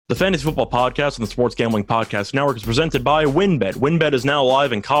The Fantasy Football Podcast and the Sports Gambling Podcast Network is presented by WynnBET. WynnBET is now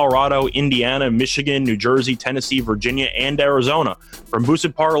live in Colorado, Indiana, Michigan, New Jersey, Tennessee, Virginia, and Arizona. From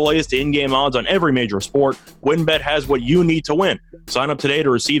boosted parlays to in-game odds on every major sport, WynnBET has what you need to win. Sign up today to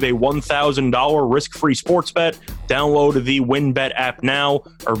receive a $1,000 risk-free sports bet. Download the WynnBET app now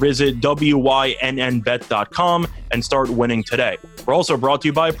or visit wynnbet.com and start winning today. We're also brought to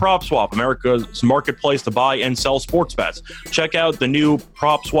you by PropSwap, America's marketplace to buy and sell sports bets. Check out the new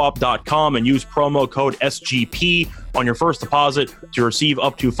PropSwap.com and use promo code SGP on your first deposit to receive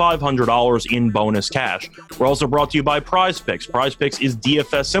up to $500 in bonus cash. We're also brought to you by PrizePicks. PrizePicks is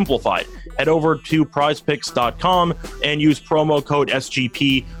DFS simplified. Head over to prizepicks.com and use promo code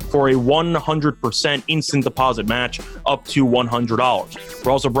SGP for a 100% instant deposit match up to $100.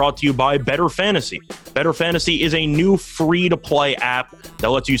 We're also brought to you by Better Fantasy. Better Fantasy is a new free-to-play app that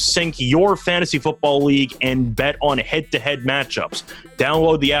lets you sync your fantasy football league and bet on head-to-head matchups.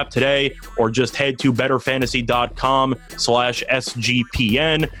 Download the app today or just head to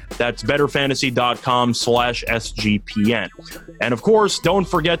betterfantasy.com/SGPN. That's betterfantasy.com/SGPN. And of course, don't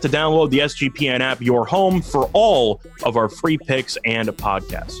forget to download the SGPN app, your home for all of our free picks and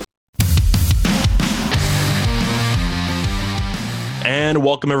podcasts. And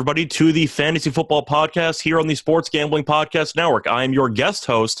welcome, everybody, to the Fantasy Football Podcast here on the Sports Gambling Podcast Network. I am your guest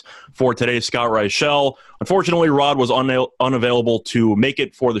host for today, Scott Reichel. Unfortunately, Rod was unavailable to make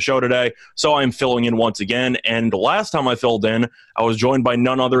it for the show today, so I'm filling in once again. And last time I filled in, I was joined by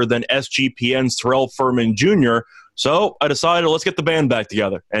none other than SGPN's Terrell Furman Jr., so I decided let's get the band back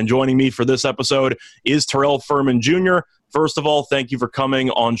together. And joining me for this episode is Terrell Furman Jr. First of all, thank you for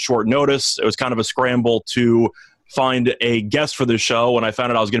coming on short notice. It was kind of a scramble to find a guest for this show when I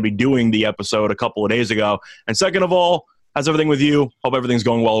found out I was going to be doing the episode a couple of days ago. And second of all, how's everything with you? Hope everything's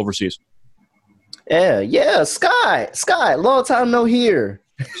going well overseas. Yeah, Scott, long time no hear.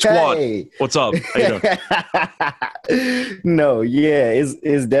 Squad, hey. What's up? How you doing?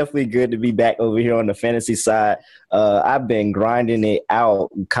 It's definitely good to be back over here on the fantasy side. I've been grinding it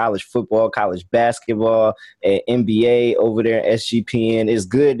out, college football, college basketball, NBA over there at SGPN. It's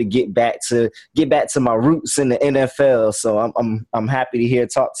good to get back to my roots in the NFL. So I'm happy to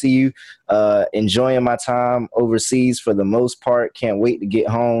talk to you. Enjoying my time overseas for the most part. Can't wait to get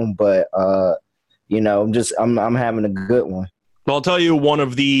home, but I'm having a good one. Well, I'll tell you, one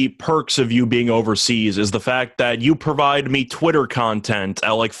of the perks of you being overseas is the fact that you provide me Twitter content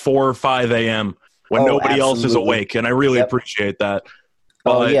at like 4 or 5 a.m. when nobody else is awake, and I really appreciate that.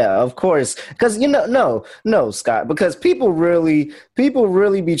 But, yeah, of course. Because, no, Scott, because people really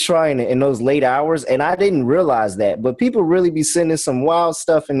be trying it in those late hours, and I didn't realize that. But people really be sending some wild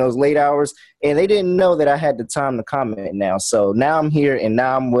stuff in those late hours, and they didn't know that I had the time to comment now. So now I'm here, and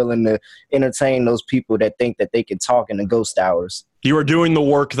now I'm willing to entertain those people that think that they can talk in the ghost hours. You are doing the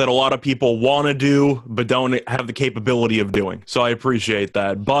work that a lot of people want to do but don't have the capability of doing. So I appreciate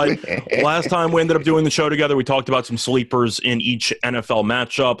that. But last time we ended up doing the show together, we talked about some sleepers in each NFL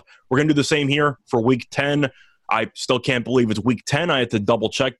matchup. We're going to do the same here for Week 10. I still can't believe it's Week 10. I had to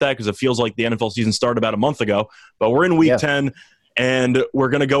double-check that because it feels like the NFL season started about a month ago. But we're in Week 10, and we're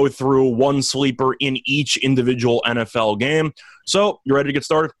going to go through one sleeper in each individual NFL game. So you ready to get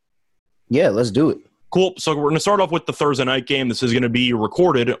started? Yeah, let's do it. Cool. So we're going to start off with the Thursday night game. This is going to be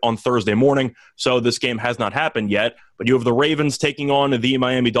recorded on Thursday morning, so this game has not happened yet. But you have the Ravens taking on the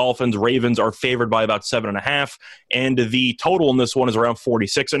Miami Dolphins. Ravens are favored by about 7.5, and the total in this one is around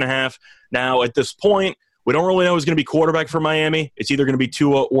 46.5. Now, at this point, we don't really know who's going to be quarterback for Miami. It's either going to be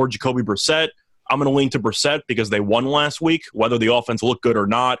Tua or Jacoby Brissett. I'm going to lean to Brissett because they won last week, whether the offense looked good or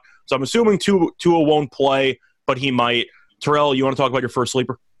not. So I'm assuming Tua won't play, but he might. Terrell, you want to talk about your first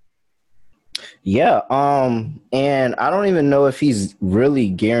sleeper? Yeah, and I don't even know if he's really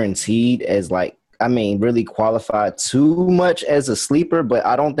guaranteed as really qualified too much as a sleeper, but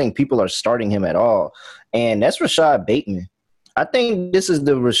I don't think people are starting him at all. And that's Rashad Bateman. I think this is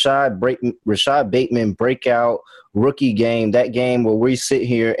the Rashad Bateman breakout rookie game, that game where we sit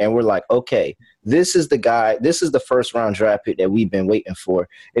here and we're like, okay, this is the guy, this is the first round draft pick that we've been waiting for.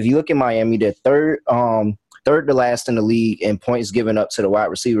 If you look at Miami, they're third to last in the league in points given up to the wide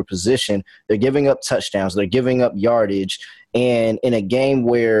receiver position. They're giving up touchdowns. They're giving up yardage. And in a game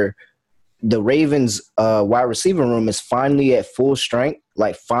where the Ravens wide receiver room is finally at full strength,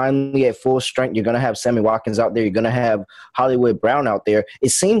 you're going to have Sammy Watkins out there. You're going to have Hollywood Brown out there. It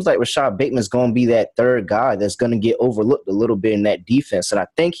seems like Rashad Bateman's going to be that third guy that's going to get overlooked a little bit in that defense. And I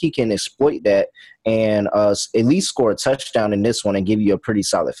think he can exploit that and at least score a touchdown in this one and give you a pretty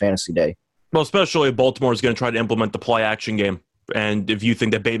solid fantasy day. Well, especially if Baltimore is going to try to implement the play-action game and if you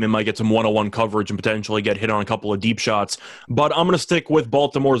think that Bateman might get some one-on-one coverage and potentially get hit on a couple of deep shots. But I'm going to stick with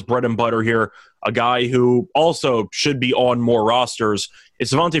Baltimore's bread and butter here, a guy who also should be on more rosters.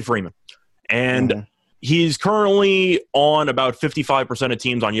 It's Devontae Freeman. And he's currently on about 55% of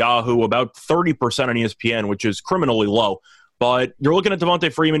teams on Yahoo, about 30% on ESPN, which is criminally low. But you're looking at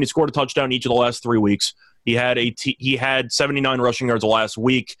Devontae Freeman. He scored a touchdown each of the last 3 weeks. He had 79 rushing yards the last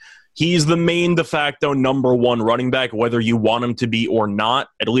week. He's the main de facto number one running back, whether you want him to be or not,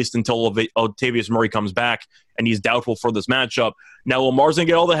 at least until Latavius Murray comes back, and he's doubtful for this matchup. Now, Lamar's going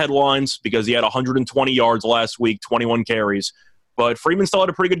to get all the headlines because he had 120 yards last week, 21 carries. But Freeman still had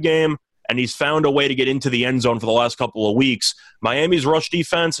a pretty good game, and he's found a way to get into the end zone for the last couple of weeks. Miami's rush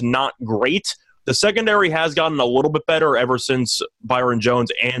defense, not great. The secondary has gotten a little bit better ever since Byron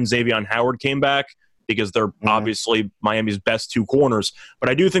Jones and Xavier Howard came back, because they're obviously Miami's best two corners. But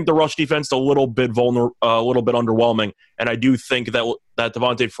I do think the rush defense is a little bit underwhelming, and I do think that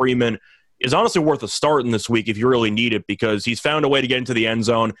Devontae Freeman is honestly worth a start in this week if you really need it, because he's found a way to get into the end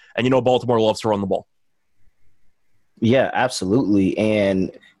zone, and Baltimore loves to run the ball. Yeah, absolutely.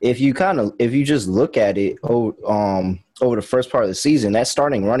 And if you just look at it over the first part of the season, that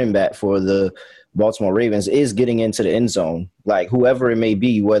starting running back for the Baltimore Ravens is getting into the end zone, like whoever it may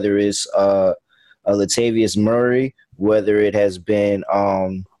be, whether it's Latavius Murray, whether it has been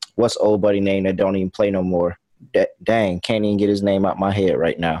what's old buddy name that don't even play no more. Dang, can't even get his name out my head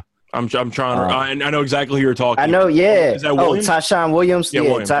right now. I'm trying to. I know exactly who you're talking. I know, yeah. Is that Williams? Tyshawn Williams. Yeah,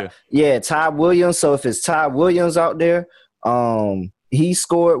 Williams, Todd Williams. So if it's Todd Williams out there, he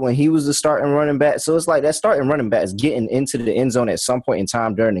scored when he was the starting running back. So it's like that starting running back is getting into the end zone at some point in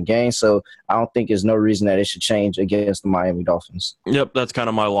time during the game. So I don't think there's no reason that it should change against the Miami Dolphins. Yep, that's kind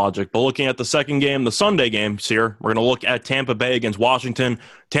of my logic. But looking at the second game, the Sunday game here, we're going to look at Tampa Bay against Washington.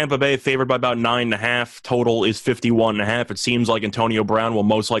 Tampa Bay favored by about 9.5. Total is 51.5. It seems like Antonio Brown will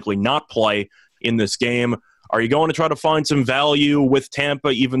most likely not play in this game. Are you going to try to find some value with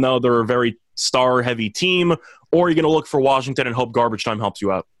Tampa, even though they're a very star-heavy team, or are you going to look for Washington and hope garbage time helps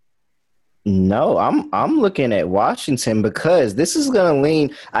you out? No, I'm looking at Washington because this is going to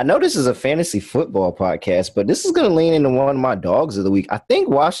lean – I know this is a fantasy football podcast, but this is going to lean into one of my dogs of the week. I think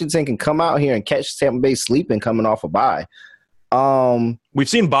Washington can come out here and catch Tampa Bay sleeping coming off a bye. We've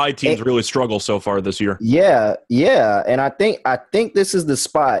seen bye teams really struggle so far this year. Yeah, and I think this is the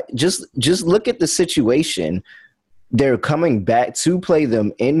spot. Just look at the situation. They're coming back to play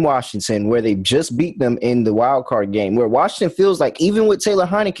them in Washington, where they just beat them in the wild card game, where Washington feels like even with Taylor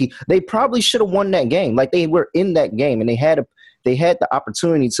Heineke, they probably should have won that game. Like they were in that game and they had the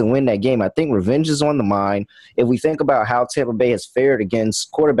opportunity to win that game. I think revenge is on the mind. If we think about how Tampa Bay has fared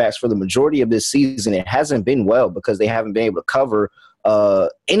against quarterbacks for the majority of this season, it hasn't been well because they haven't been able to cover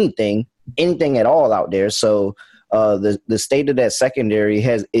anything at all out there. So the state of that secondary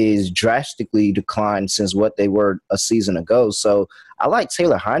is drastically declined since what they were a season ago. So I like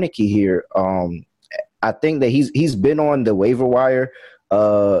Taylor Heineke here. I think that he's been on the waiver wire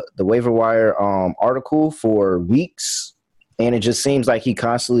article for weeks, and it just seems like he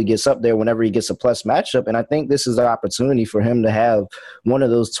constantly gets up there whenever he gets a plus matchup. And I think this is an opportunity for him to have one of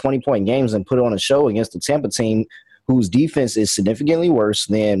those 20-point games and put on a show against the Tampa team, whose defense is significantly worse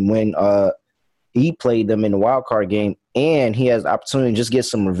than when he played them in the wild card game, and he has the opportunity to just get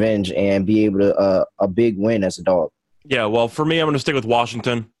some revenge and be able to a big win as a dog. Yeah, well, for me, I'm going to stick with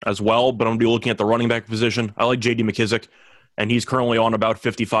Washington as well, but I'm going to be looking at the running back position. I like J.D. McKissic, and he's currently on about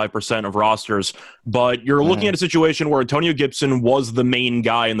 55% of rosters. But you're looking at a situation where Antonio Gibson was the main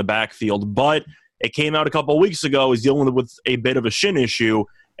guy in the backfield, but it came out a couple of weeks ago. He's dealing with a bit of a shin issue,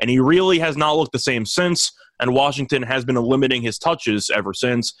 and he really has not looked the same since. And Washington has been limiting his touches ever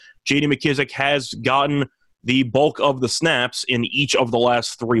since. J.D. McKissic has gotten the bulk of the snaps in each of the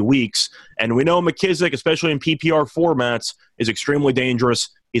last 3 weeks. And we know McKissic, especially in PPR formats, is extremely dangerous.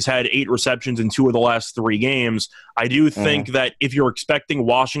 He's had 8 receptions in 2 of the last 3 games. I do think that if you're expecting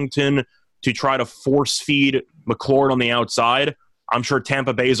Washington to try to force-feed McLaurin on the outside, I'm sure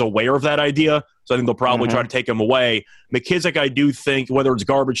Tampa Bay is aware of that idea, so I think they'll probably try to take him away. McKissic, I do think, whether it's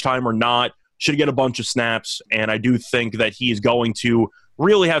garbage time or not, should get a bunch of snaps, and I do think that he's going to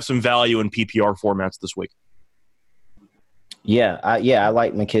really have some value in PPR formats this week. Yeah, I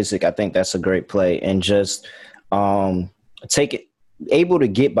like McKissic. I think that's a great play, and just able to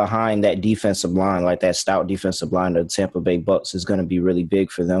get behind that defensive line, like that stout defensive line of the Tampa Bay Bucks, is going to be really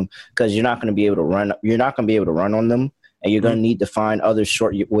big for them because you're not going to be able to run. You're not going to be able to run on them, and you're going to need to find other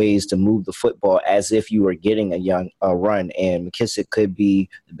short ways to move the football as if you were getting a run, and McKissic could be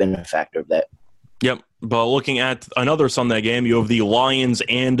the benefactor of that. Yep, but looking at another Sunday game, you have the Lions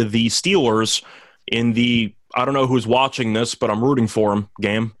and the Steelers in the I don't know who's watching this, but I'm rooting for him,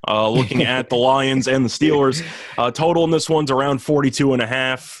 game. Looking at the Lions and the Steelers, total in this one's around 42.5.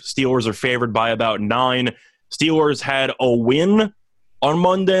 Steelers are favored by about 9. Steelers had a win on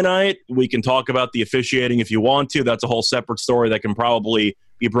Monday night. We can talk about the officiating if you want to. That's a whole separate story that can probably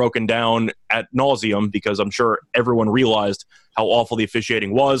be broken down ad nauseum because I'm sure everyone realized how awful the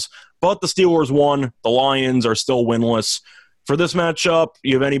officiating was. But the Steelers won. The Lions are still winless. For this matchup,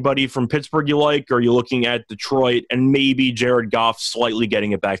 you have anybody from Pittsburgh you like, or are you looking at Detroit and maybe Jared Goff slightly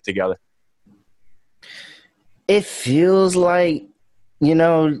getting it back together? It feels like,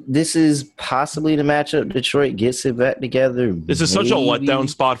 this is possibly the matchup. Detroit gets it back together. This is such a letdown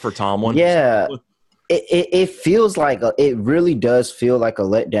spot for Tomlin. Yeah. It feels like it really does feel like a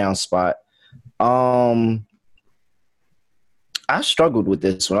letdown spot. I struggled with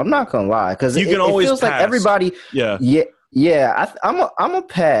this one. I'm not gonna lie, because it feels like everybody. I'm a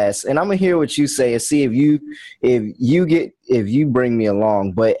pass, and I'm gonna hear what you say and see if you bring me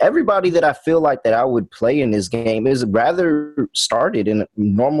along. But everybody that I feel like that I would play in this game is rather started in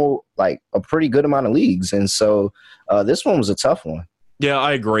normal, like a pretty good amount of leagues, and so this one was a tough one. Yeah,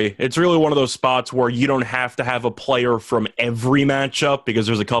 I agree. It's really one of those spots where you don't have to have a player from every matchup because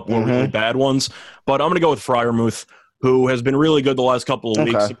there's a couple of really bad ones. But I'm going to go with Freiermuth, who has been really good the last couple of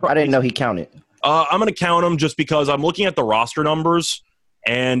weeks. I didn't know he counted. I'm going to count him just because I'm looking at the roster numbers,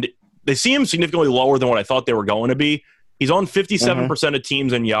 and they seem significantly lower than what I thought they were going to be. He's on 57% of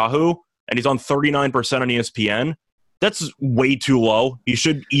teams in Yahoo, and he's on 39% on ESPN. That's way too low. You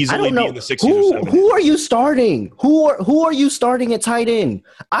should easily be in the 60s or 70s. Who are you starting? Who are you starting at tight end?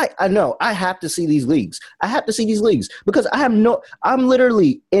 I know. I have to see these leagues. Because I'm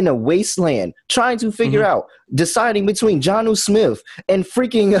literally in a wasteland trying to figure out, deciding between Jonnu Smith and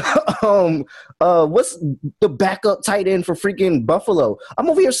freaking what's the backup tight end for freaking Buffalo. I'm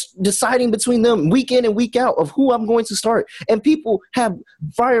over here deciding between them week in and week out of who I'm going to start. And people have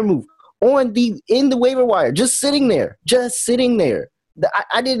Freiermuth in the waiver wire, just sitting there.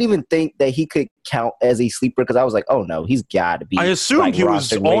 I didn't even think that he could count as a sleeper because I was like, oh no, he's got to be. I assumed he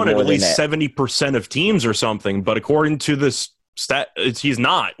was on at least 70% of teams or something, but according to this stat, he's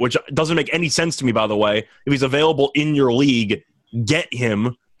not, which doesn't make any sense to me, by the way. If he's available in your league, get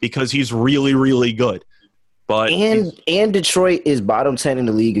him because he's really, really good. But and Detroit is bottom 10 in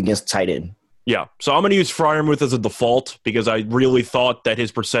the league against tight end. Yeah, so I'm going to use Freiermuth as a default because I really thought that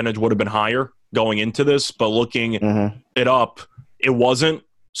his percentage would have been higher going into this, but looking it up, it wasn't,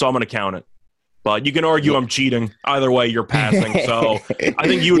 so I'm going to count it. But you can argue I'm cheating. Either way, you're passing. So I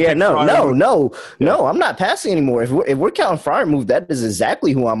think you would No, I'm not passing anymore. If we're counting Freiermuth, that is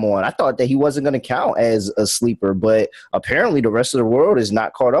exactly who I'm on. I thought that he wasn't going to count as a sleeper, but apparently the rest of the world is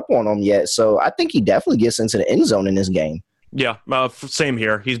not caught up on him yet. So I think he definitely gets into the end zone in this game. Yeah, same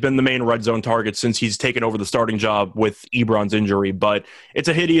here. He's been the main red zone target since he's taken over the starting job with Ebron's injury, but it's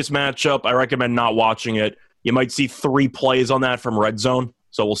a hideous matchup. I recommend not watching it. You might see 3 plays on that from red zone,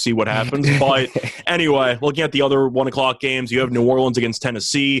 so we'll see what happens. But anyway, looking at the other 1 o'clock games, you have New Orleans against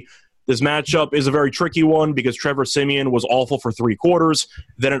Tennessee. This matchup is a very tricky one because Trevor Siemian was awful for 3 quarters.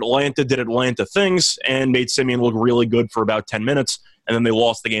 Then Atlanta did Atlanta things and made Siemian look really good for about 10 minutes. And then they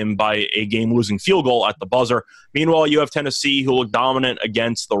lost the game by a game-losing field goal at the buzzer. Meanwhile, you have Tennessee, who looked dominant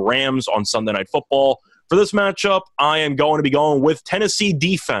against the Rams on Sunday Night Football. For this matchup, I am going to be going with Tennessee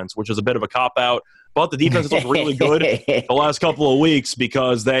defense, which is a bit of a cop-out. But the defense has looked really good the last couple of weeks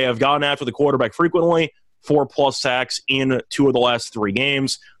because they have gone after the quarterback frequently, 4+ sacks in 2 of the last 3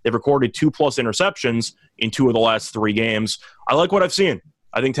 games. They've recorded 2+ interceptions in 2 of the last 3 games. I like what I've seen.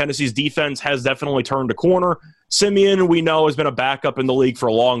 I think Tennessee's defense has definitely turned a corner. Siemian, we know, has been a backup in the league for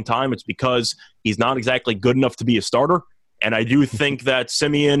a long time. It's because he's not exactly good enough to be a starter. And I do think that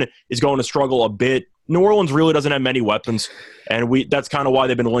Siemian is going to struggle a bit. New Orleans really doesn't have many weapons, and that's kind of why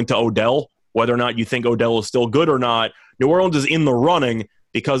they've been linked to Odell. Whether or not you think Odell is still good or not, New Orleans is in the running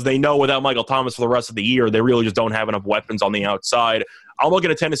because they know without Michael Thomas for the rest of the year, they really just don't have enough weapons on the outside. I'm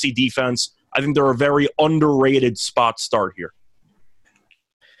looking at Tennessee defense. I think they're a very underrated spot start here.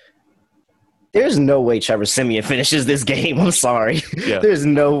 There's no way Trevor Siemian finishes this game. I'm sorry. Yeah. There's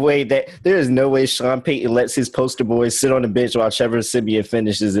no way Sean Payton lets his poster boys sit on the bench while Trevor Siemian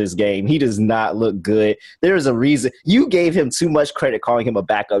finishes this game. He does not look good. There's a reason. You gave him too much credit calling him a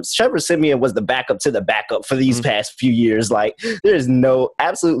backup. Trevor Siemian was the backup to the backup for these past few years. Like, there's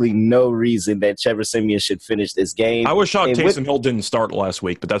absolutely no reason that Trevor Siemian should finish this game. I was shocked Taysom Hill didn't start last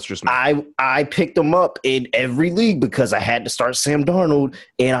week, but that's just me. I picked him up in every league because I had to start Sam Darnold,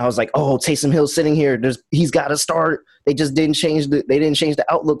 and I was like, oh, Taysom Hill sitting here. He's got to start. They just didn't change the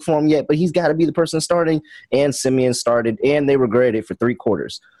outlook for him yet, but he's got to be the person starting. And Siemian started, and they regretted it for 3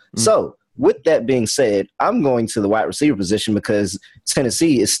 quarters. So with that being said, I'm going to the wide receiver position because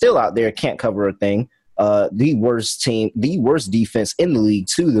Tennessee is still out there, can't cover a thing. The worst defense in the league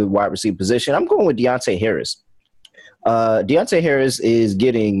to the wide receiver position. I'm going with Deontay Harris. Deontay Harris is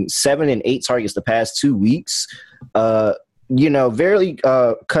getting 7 and 8 targets the past 2 weeks.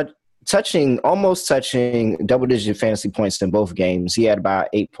 Almost touching double-digit fantasy points in both games. He had about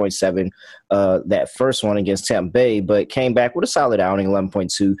 8.7 that first one against Tampa Bay, but came back with a solid outing,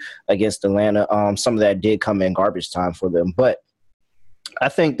 11.2 against Atlanta. Some of that did come in garbage time for them, but I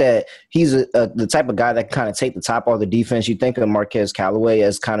think that he's the type of guy that can kind of take the top off the defense. You think of Marquez Callaway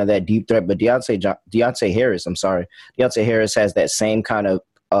as kind of that deep threat, but Deontay Harris has that same kind of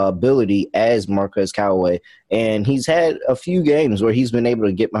ability as Marquez Callaway, and he's had a few games where he's been able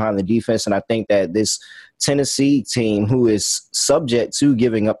to get behind the defense, and I think that this Tennessee team, who is subject to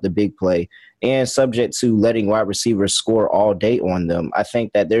giving up the big play and subject to letting wide receivers score all day on them, I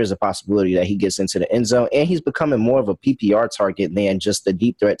think that there's a possibility that he gets into the end zone, and he's becoming more of a PPR target than just a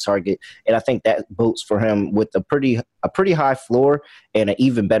deep threat target, and I think that bodes for him with a pretty high floor and an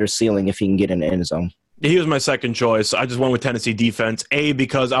even better ceiling if he can get in the end zone. He was my second choice. I just went with Tennessee defense.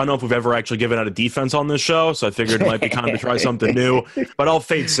 Because I don't know if we've ever actually given out a defense on this show, so I figured it might be time to try something new. But I'll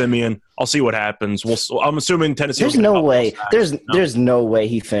fade Simeon. I'll see what happens. I'm assuming Tennessee. There's no way. There's no way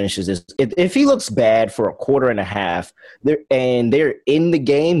he finishes this. If he looks bad for a quarter and a half, they're in the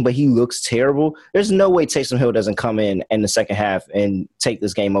game, but he looks terrible. There's no way Taysom Hill doesn't come in the second half and take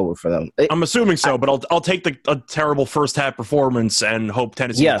this game over for them. I'm assuming so, but I'll take a terrible first half performance and hope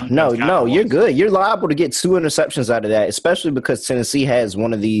Tennessee. Yeah, no, you're good. You're liable to get 2 interceptions out of that, especially because Tennessee has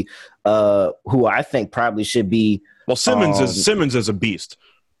one of the who I think probably should be. Well, Simmons is a beast.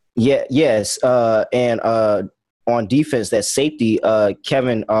 Yeah. Yes. And on defense, that safety,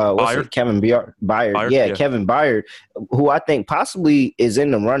 Kevin Byard. Yeah, Kevin Byard, who I think possibly is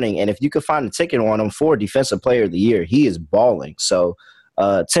in the running. And if you could find a ticket on him for Defensive Player of the Year, he is balling. So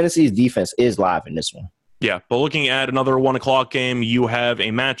Tennessee's defense is live in this one. Yeah, but looking at another 1 o'clock game, you have a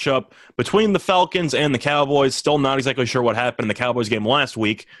matchup between the Falcons and the Cowboys. Still not exactly sure what happened in the Cowboys game last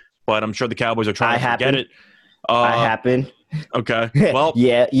week, but I'm sure the Cowboys are trying to forget it. Happened. Okay. Well,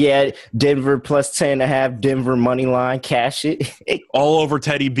 yeah. Denver plus 10.5. Denver money line. Cash it. All over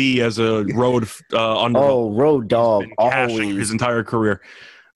Teddy B as a road underdog. Oh, road dog. Cashing his entire career.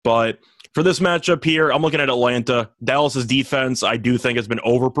 But for this matchup here, I'm looking at Atlanta. Dallas's defense, I do think, has been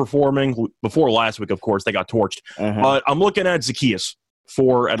overperforming. Before last week, of course, they got torched. But I'm looking at Zaccheaus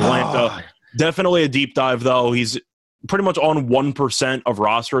for Atlanta. Definitely a deep dive, though. He's pretty much on 1% of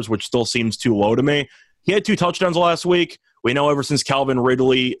rosters, which still seems too low to me. He had 2 touchdowns last week. We know ever since Calvin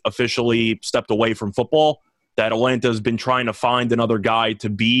Ridley officially stepped away from football that Atlanta has been trying to find another guy to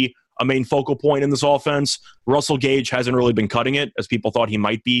be a main focal point in this offense. Russell Gage hasn't really been cutting it, as people thought he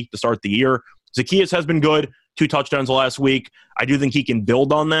might be to start the year. Zaccheaus has been good, 2 touchdowns last week. I do think he can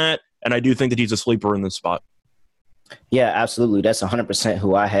build on that, and I do think that he's a sleeper in this spot. Yeah, absolutely. That's 100%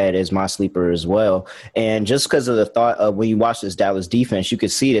 who I had as my sleeper as well. And just because of the thought of when you watch this Dallas defense, you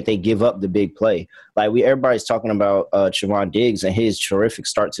could see that they give up the big play. Like everybody's talking about Trevon Diggs and his terrific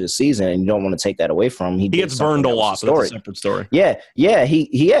start to the season, and you don't want to take that away from him. He gets burned a lot, so that's a separate story. Yeah,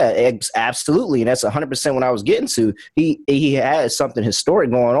 absolutely, and that's 100% what I was getting to. He had something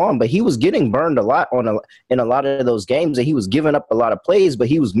historic going on, but he was getting burned a lot in a lot of those games, and he was giving up a lot of plays, but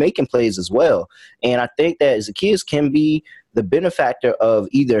he was making plays as well. And I think that Zaccheaus can be the benefactor of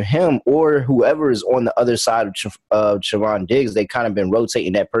either him or whoever is on the other side of Trevon Diggs. They kind of been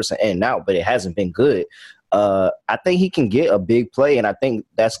rotating that person in and out, but it hasn't been good. I think he can get a big play, and I think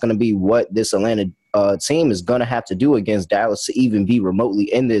that's going to be what this Atlanta team is going to have to do against Dallas to even be remotely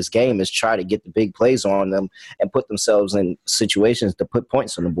in this game, is try to get the big plays on them and put themselves in situations to put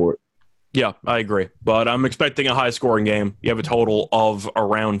points on the board. Yeah, I agree. But I'm expecting a high-scoring game. You have a total of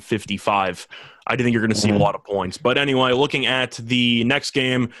around 55. I do think you're going to see a lot of points. But anyway, looking at the next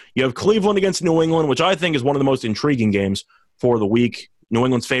game, you have Cleveland against New England, which I think is one of the most intriguing games for the week. New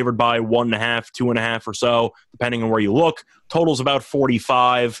England's favored by 1.5, 2.5 or so, depending on where you look. Total's about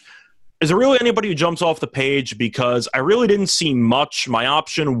 45. Is there really anybody who jumps off the page? Because I really didn't see much. My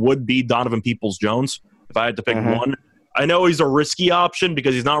option would be Donovan Peoples-Jones if I had to pick one. I know he's a risky option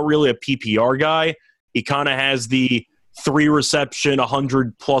because he's not really a PPR guy. He kind of has the 3-reception,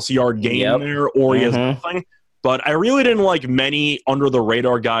 100-plus yard game there, or he has nothing. But I really didn't like many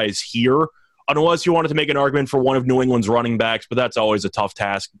under-the-radar guys here, unless you wanted to make an argument for one of New England's running backs, but that's always a tough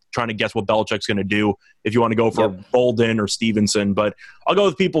task, trying to guess what Belichick's going to do if you want to go for Bolden or Stevenson. But I'll go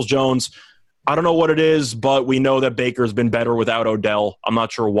with Peoples-Jones. I don't know what it is, but we know that Baker's been better without Odell. I'm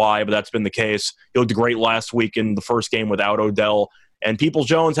not sure why, but that's been the case. He looked great last week in the first game without Odell. And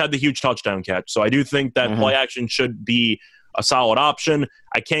Peoples-Jones had the huge touchdown catch. So I do think that play action should be a solid option.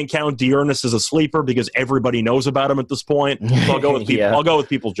 I can't count Dearness as a sleeper because everybody knows about him at this point. So I'll go with I'll go with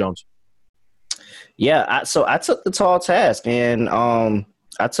Peoples-Jones. Yeah, so I took the tall task, and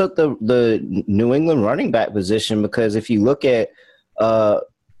I took the New England running back position because if you look at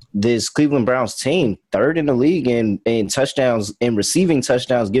this Cleveland Browns team, third in the league in touchdowns and receiving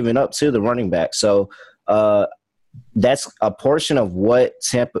touchdowns given up to the running back. So that's a portion of what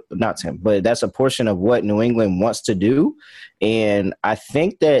that's a portion of what New England wants to do. And I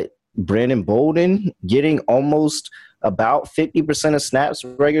think that Brandon Bolden getting almost about 50% of snaps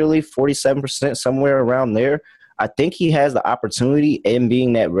regularly, 47%, somewhere around there, I think he has the opportunity in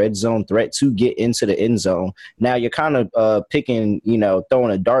being that red zone threat to get into the end zone. Now you're kind of picking,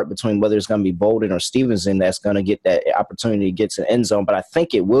 throwing a dart between whether it's going to be Bolden or Stevenson that's going to get that opportunity to get to the end zone. But I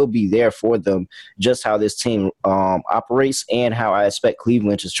think it will be there for them, just how this team operates and how I expect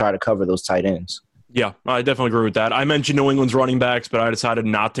Cleveland to try to cover those tight ends. Yeah, I definitely agree with that. I mentioned New England's running backs, but I decided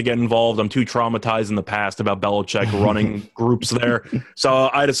not to get involved. I'm too traumatized in the past about Belichick running groups there. So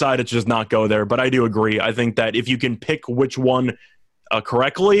I decided to just not go there. But I do agree. I think that if you can pick which one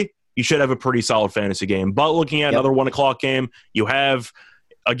correctly, you should have a pretty solid fantasy game. But looking at another 1 o'clock game, you have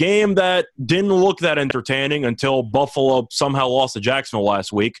a game that didn't look that entertaining until Buffalo somehow lost to Jacksonville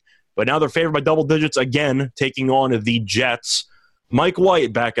last week. But now they're favored by double digits again, taking on the Jets. Mike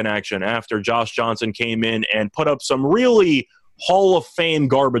White back in action after Josh Johnson came in and put up some really Hall of Fame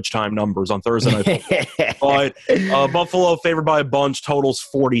garbage time numbers on Thursday night. But Buffalo favored by a bunch, totals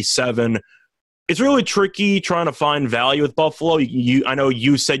 47. It's really tricky trying to find value with Buffalo. I know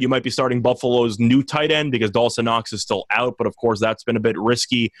you said you might be starting Buffalo's new tight end because Dawson Knox is still out, but of course that's been a bit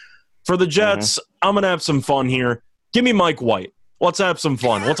risky. For the Jets, I'm going to have some fun here. Give me Mike White. Let's have some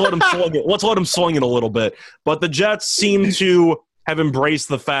fun. Let's let him swing it. Let's let him swing it a little bit. But the Jets seem to have embraced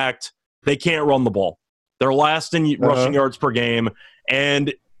the fact they can't run the ball. They're last in rushing yards per game.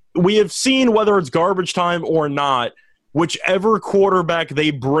 And we have seen, whether it's garbage time or not, whichever quarterback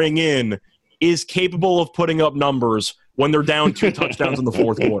they bring in is capable of putting up numbers when they're down 2 touchdowns in the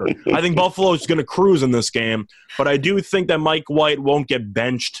fourth quarter. I think Buffalo is going to cruise in this game, but I do think that Mike White won't get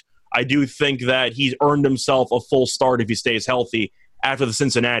benched. I do think that he's earned himself a full start if he stays healthy after the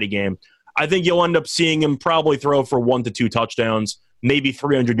Cincinnati game. I think you'll end up seeing him probably throw for 1 to 2 touchdowns, maybe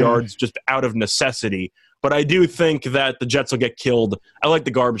 300 yards just out of necessity. But I do think that the Jets will get killed. I like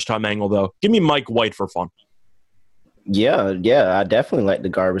the garbage time angle, though. Give me Mike White for fun. Yeah, I definitely like the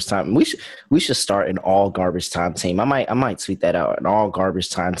garbage time. We should start an all garbage time team. I might tweet that out, an all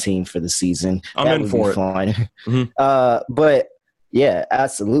garbage time team for the season. I'm in for it. Fun. But yeah,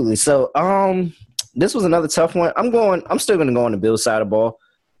 absolutely. So this was another tough one. I'm still gonna go on the Bills side of the ball.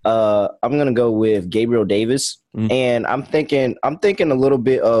 I'm gonna go with Gabriel Davis, and I'm thinking a little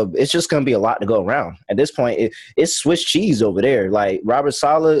bit of it's just gonna be a lot to go around at this point. It's Swiss cheese over there. Like Robert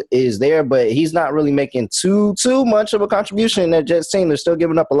Saleh is there, but he's not really making too much of a contribution in that Jets team. They're still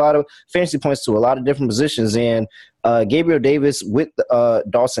giving up a lot of fantasy points to a lot of different positions, and Gabriel Davis with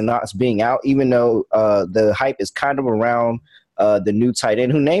Dawson Knox being out, even though the hype is kind of around the new tight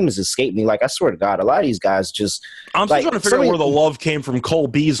end, whose name has escaped me. Like, I swear to God, a lot of these guys just... I'm still trying to figure out where the love came from Cole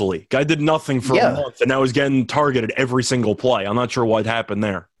Beasley. Guy did nothing for a month, and now he's getting targeted every single play. I'm not sure what happened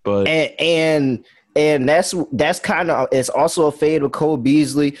there. But And that's kind of... It's also a fade with Cole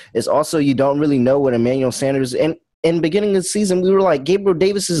Beasley. It's also you don't really know what Emmanuel Sanders... And in the beginning of the season, we were like, Gabriel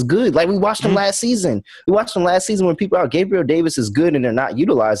Davis is good. Like, we watched him last season. We watched him last season when people are, Gabriel Davis is good, and they're not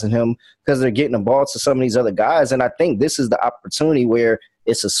utilizing him because they're getting the ball to some of these other guys. And I think this is the opportunity where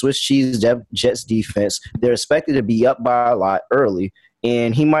it's a Swiss cheese Jets defense. They're expected to be up by a lot early,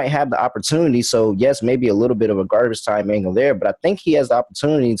 and he might have the opportunity. So, yes, maybe a little bit of a garbage time angle there, but I think he has the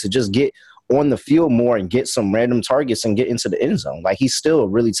opportunity to just get on the field more and get some random targets and get into the end zone. Like, he's still a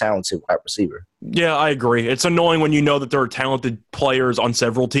really talented wide receiver. Yeah, I agree. It's annoying when you know that there are talented players on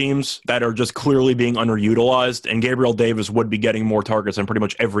several teams that are just clearly being underutilized, and Gabriel Davis would be getting more targets than pretty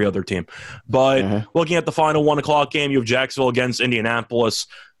much every other team. But looking at the final 1 o'clock game, you have Jacksonville against Indianapolis.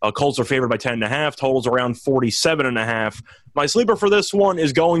 Colts are favored by 10.5. Totals around 47.5. My sleeper for this one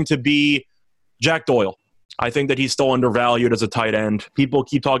is going to be Jack Doyle. I think that he's still undervalued as a tight end. People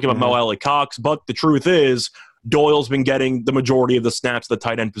keep talking about Mo Alley-Cox, but the truth is Doyle's been getting the majority of the snaps at the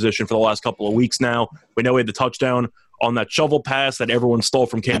tight end position for the last couple of weeks now. We know he had the touchdown on that shovel pass that everyone stole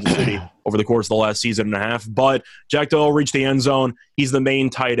from Kansas City over the course of the last season and a half. But Jack Doyle reached the end zone. He's the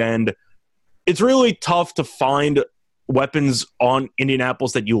main tight end. It's really tough to find weapons on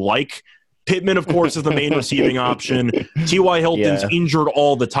Indianapolis that you like. Pittman, of course, is the main receiving option. T.Y. Hilton's injured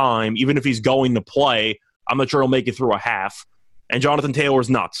all the time, even if he's going to play. I'm not sure he'll make it through a half. and Jonathan Taylor's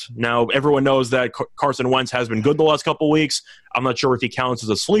nuts. Now, everyone knows that Carson Wentz has been good the last couple of weeks. I'm not sure if he counts as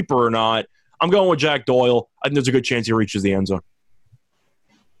a sleeper or not. I'm going with Jack Doyle. I think there's a good chance he reaches the end zone.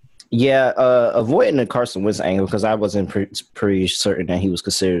 Yeah, avoiding the Carson Wentz angle because I wasn't pretty certain that he was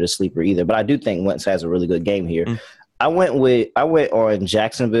considered a sleeper either. But I do think Wentz has a really good game here. I went on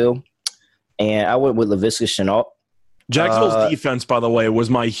Jacksonville, and I went with Laviska Shenault. Jacksonville's defense, by the way, was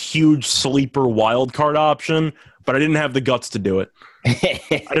my huge sleeper wild card option, but I didn't have the guts to do it. I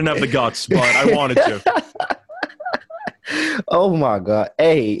didn't have the guts, but I wanted to. Oh my God!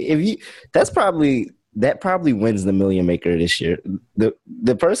 Hey, that probably wins the Million Maker this year.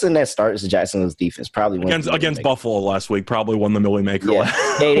 The person that starts Jacksonville's defense probably wins against Buffalo last week. Probably won the Million Maker. Yeah.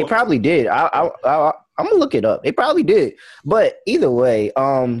 Hey, they probably did. I'm gonna look it up. They probably did. But either way,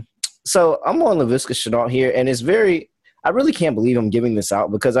 so I'm on Laviska Shenault here, and it's I really can't believe I'm giving this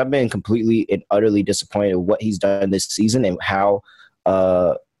out because I've been completely and utterly disappointed with what he's done this season and how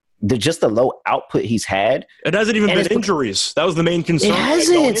the low output he's had. It hasn't even been injuries. That was the main concern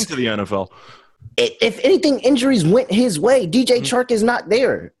going into the NFL. If anything, injuries went his way. DJ Chark is not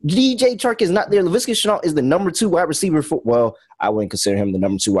there. Laviska Shenault is the number 2 wide receiver I wouldn't consider him the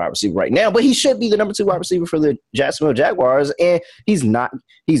number 2 wide receiver right now, but he should be the number 2 wide receiver for the Jacksonville Jaguars, and he's not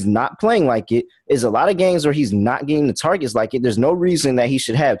playing like it. There's a lot of games where he's not getting the targets like it. There's no reason that he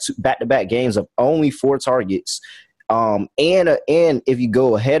should have 2 back-to-back games of only 4 targets. And if you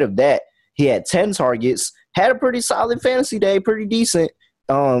go ahead of that, he had 10 targets, had a pretty solid fantasy day, pretty decent.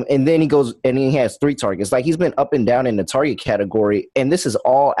 And then he has 3 targets. Like, he's been up and down in the target category, and this is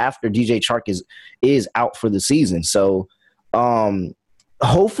all after DJ Chark is out for the season. So,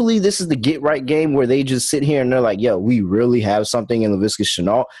 hopefully this is the get right game where they just sit here and they're like, yo, we really have something in Laviska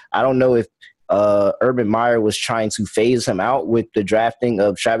Shenault. I don't know if Urban Meyer was trying to phase him out with the drafting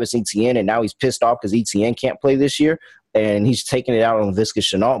of Travis Etienne, and now he's pissed off because Etienne can't play this year, and he's taking it out on Laviska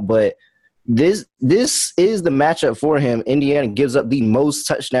Shenault. But this is the matchup for him. Indiana gives up the most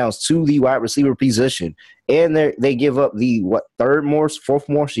touchdowns to the wide receiver position, and they give up the fourth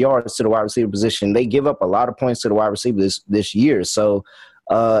most yards to the wide receiver position. They give up a lot of points to the wide receiver this year. So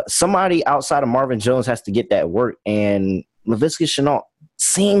somebody outside of Marvin Jones has to get that work, and Laviska Shenault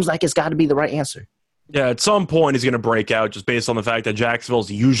seems like it's got to be the right answer. Yeah, at some point he's going to break out just based on the fact that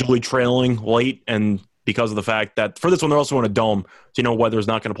Jacksonville's usually trailing late, and because of the fact that for this one, they're also in a dome, so weather's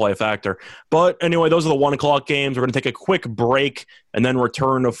not going to play a factor. But anyway, those are the 1 o'clock games. We're going to take a quick break and then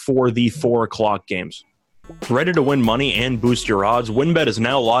return for the 4 o'clock games. Ready to win money and boost your odds? WynnBET is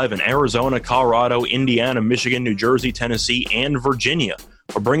now live in Arizona, Colorado, Indiana, Michigan, New Jersey, Tennessee, and Virginia.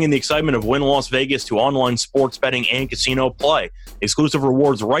 We're bringing the excitement of Wynn Las Vegas to online sports betting and casino play. Exclusive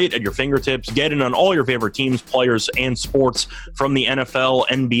rewards right at your fingertips. Get in on all your favorite teams, players, and sports from the NFL,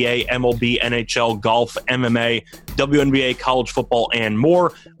 NBA, MLB, NHL, golf, MMA, WNBA, college football, and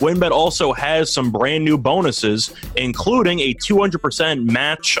more. WynnBET also has some brand new bonuses, including a 200%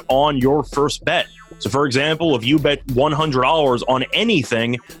 match on your first bet. So, for example, if you bet $100 on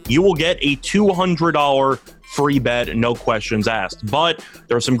anything, you will get a $200 free bet, no questions asked. But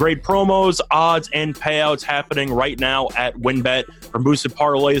there are some great promos, odds, and payouts happening right now at WynnBET. From boosted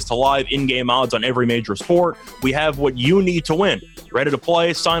parlays to live in-game odds on every major sport, we have what you need to win. Ready to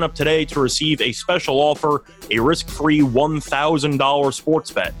play? Sign up today to receive a special offer, a risk-free $1,000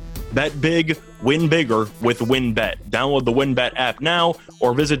 sports bet. Bet big, win bigger with WynnBET. Download the WynnBET app now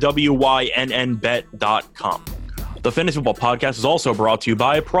or visit wynnbet.com. The Fantasy Football Podcast is also brought to you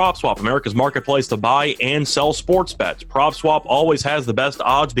by PropSwap, America's marketplace to buy and sell sports bets. PropSwap always has the best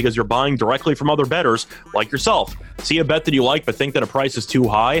odds because you're buying directly from other bettors like yourself. See a bet that you like but think that a price is too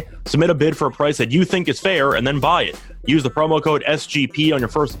high? Submit a bid for a price that you think is fair and then buy it. Use the promo code SGP on your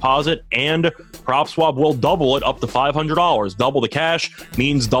first deposit, and PropSwap will double it up to $500. Double the cash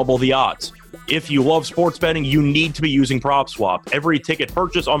means double the odds. If you love sports betting, you need to be using PropSwap. Every ticket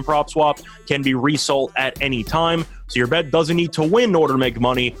purchase on PropSwap can be resold at any time, so your bet doesn't need to win in order to make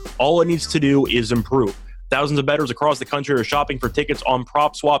money. All it needs to do is improve. Thousands of bettors across the country are shopping for tickets on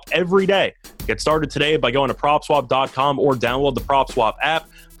PropSwap every day. Get started today by going to PropSwap.com or download the PropSwap app.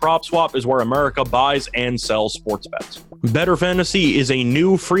 PropSwap is where America buys and sells sports bets. Better Fantasy is a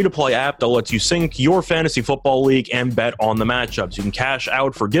new free-to-play app that lets you sync your fantasy football league and bet on the matchups. You can cash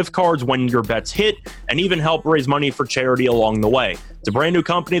out for gift cards when your bets hit and even help raise money for charity along the way. It's a brand new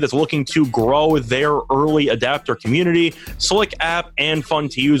company that's looking to grow their early adapter community. Slick app and fun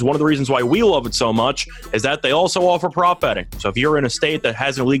to use. One of the reasons why we love it so much is that they also offer prop betting. So if you're in a state that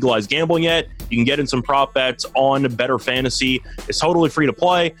hasn't legalized gambling yet, you can get in some prop bets on Better Fantasy. It's totally free to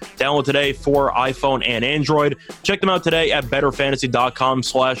play. Download today for iPhone and Android. Check them out today at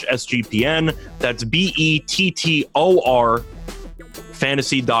betterfantasy.com/SGPN. That's BETTOR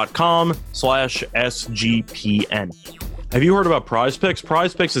fantasy.com/SGPN. Have you heard about Prize Picks?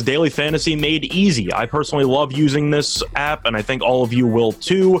 Prize Picks is daily fantasy made easy. I personally love using this app, and I think all of you will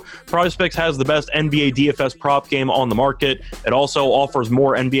too. Prize Picks has the best NBA DFS prop game on the market. It also offers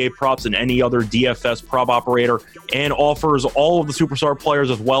more NBA props than any other DFS prop operator, and offers all of the superstar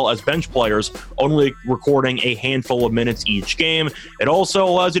players as well as bench players, only recording a handful of minutes each game. It also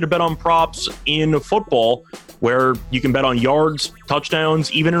allows you to bet on props in football, where you can bet on yards,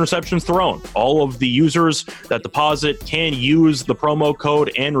 touchdowns, even interceptions thrown. All of the users that deposit can use the promo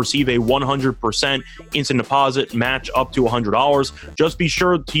code and receive a 100% instant deposit match up to $100. Just be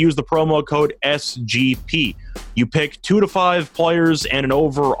sure to use the promo code SGP. You pick 2 to 5 players and an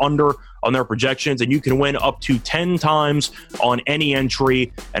over-under on their projections, and you can win up to 10 times on any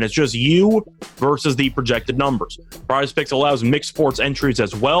entry, and it's just you versus the projected numbers. Prize Picks allows mixed sports entries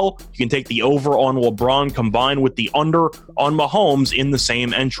as well. You can take the over on LeBron combined with the under on Mahomes in the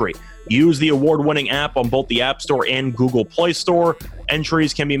same entry. Use the award-winning app on both the App Store and Google Play Store.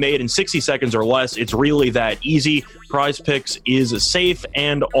 Entries can be made in 60 seconds or less. It's really that easy. Prize Picks is safe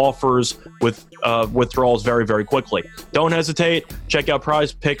and offers withdrawals very, very quickly. Don't hesitate. Check out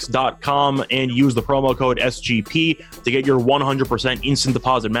prizepicks.com and use the promo code SGP to get your 100% instant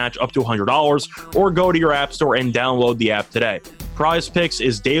deposit match up to $100, or go to your App Store and download the app today. Prize Picks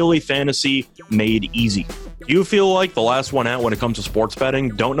is daily fantasy made easy. Do you feel like the last one out when it comes to sports betting?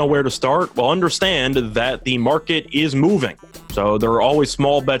 Don't know where to start? Well, understand that the market is moving. So there are always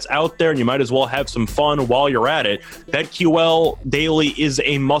small bets out there, and you might as well have some fun while you're at it. BetQL Daily is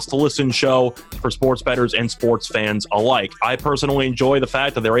a must-listen show for sports bettors and sports fans alike. I personally enjoy the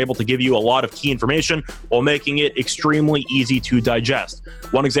fact that they're able to give you a lot of key information while making it extremely easy to digest.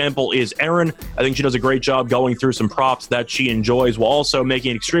 One example is Erin. I think she does a great job going through some props that she enjoys while also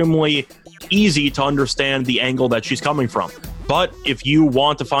making it extremely easy to understand the angle that she's coming from. But if you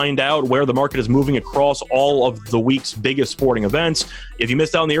want to find out where the market is moving across all of the week's biggest sporting events, if you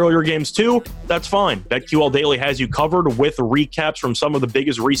missed out on the earlier games too, that's fine. BetQL Daily has you covered with recaps from some of the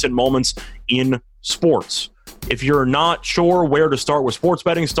biggest recent moments in sports. If you're not sure where to start with sports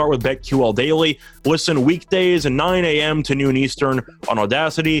betting, start with BetQL Daily. Listen weekdays at 9 a.m. to noon Eastern on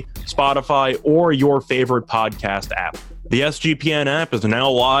Audacity, Spotify, or your favorite podcast app. The SGPN app is now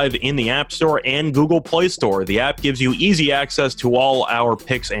live in the App Store and Google Play Store. The app gives you easy access to all our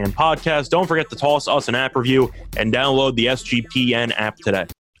picks and podcasts. Don't forget to toss us an app review and download the SGPN app today.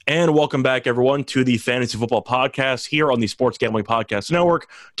 And welcome back, everyone, to the Fantasy Football Podcast here on the Sports Gambling Podcast Network.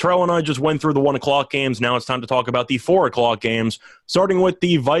 Terrell and I just went through the 1 o'clock games. Now it's time to talk about the 4 o'clock games, starting with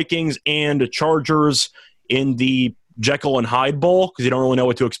the Vikings and Chargers in the Jekyll and Hyde Bowl, because you don't really know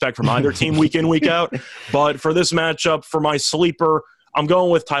what to expect from either team week in, week out. But for this matchup, for my sleeper, I'm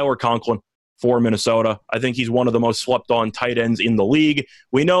going with Tyler Conklin for Minnesota. I think he's one of the most slept-on tight ends in the league.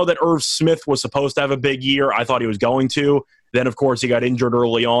 We know that Irv Smith was supposed to have a big year. I thought he was going to. Then, of course, he got injured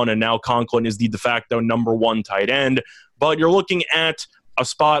early on, and now Conklin is the de facto number 1 tight end. But you're looking at a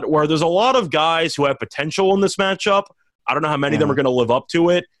spot where there's a lot of guys who have potential in this matchup. I don't know how many of them are going to live up to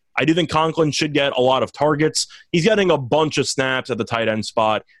it. I do think Conklin should get a lot of targets. He's getting a bunch of snaps at the tight end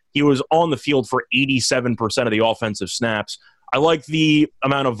spot. He was on the field for 87% of the offensive snaps. I like the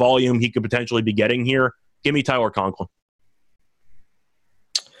amount of volume he could potentially be getting here. Give me Tyler Conklin.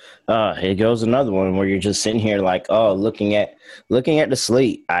 Here goes another one where you're just sitting here like, oh, looking at the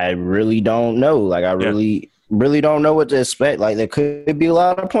slate. I really don't know. Like, I really don't know what to expect. Like, there could be a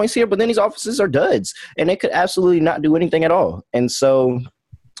lot of points here, but then these offenses are duds, and they could absolutely not do anything at all. And so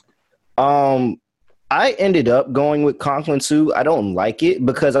I ended up going with Conklin too. I don't like it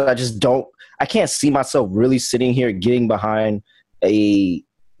because I can't see myself really sitting here getting behind a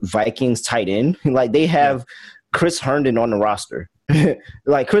Vikings tight end. Like, they have Chris Herndon on the roster.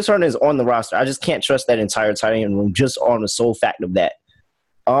 Like, Chris Herndon is on the roster. I just can't trust that entire tight end room just on the sole fact of that.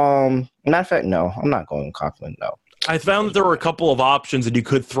 Matter of fact, no, I'm not going with Conklin, no. I found that there were a couple of options that you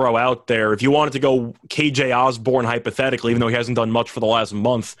could throw out there if you wanted to go KJ Osborne hypothetically, even though he hasn't done much for the last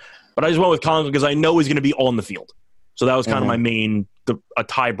month. But I just went with Conklin because I know he's going to be on the field. So that was kind of my main, a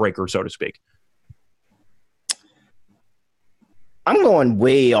tiebreaker, so to speak. I'm going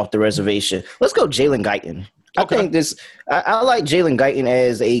way off the reservation. Let's go Jalen Guyton. Okay. I think I like Jalen Guyton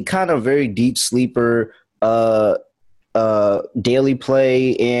as a kind of very deep sleeper, daily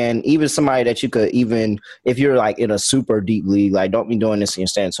play, and even somebody that you could, even if you're like in a super deep league, like, don't be doing this in your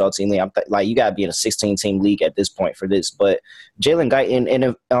standard 12-team league. Like, you gotta be in a 16-team league at this point for this. But Jalen Guyton, and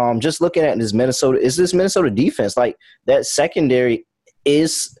if, just looking at this Minnesota defense, like, that secondary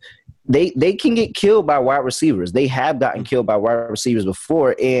is. They can get killed by wide receivers. They have gotten killed by wide receivers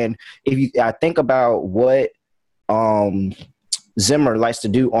before. And I think about what Zimmer likes to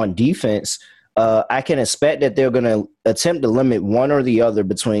do on defense, I can expect that they're going to attempt to limit one or the other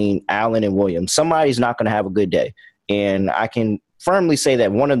between Allen and Williams. Somebody's not going to have a good day, and I can firmly say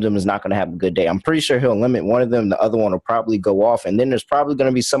that one of them is not going to have a good day. I'm pretty sure he'll limit one of them. The other one will probably go off, and then there's probably going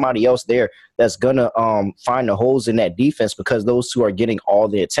to be somebody else there that's going to find the holes in that defense because those two are getting all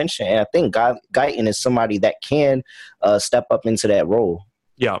the attention. And I think Guyton is somebody that can step up into that role.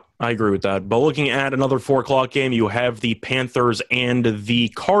 Yeah, I agree with that. But looking at another 4 o'clock game, you have the Panthers and the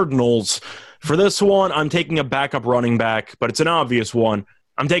Cardinals. For this one, I'm taking a backup running back, but it's an obvious one.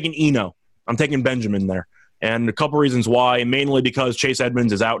 I'm taking Eno. I'm taking Benjamin there. And a couple reasons why, mainly because Chase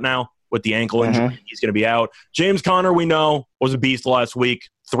Edmonds is out now with the ankle injury. He's going to be out. James Conner, we know, was a beast last week.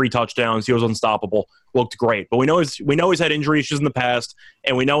 3 touchdowns. He was unstoppable. Looked great. But we know he's had injury issues in the past,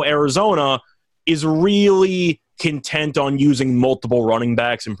 and we know Arizona is really content on using multiple running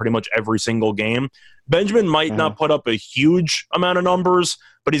backs in pretty much every single game. Benjamin might not put up a huge amount of numbers,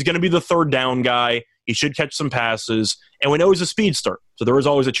 but he's going to be the third down guy. He should catch some passes, and we know he's a speedster, so there is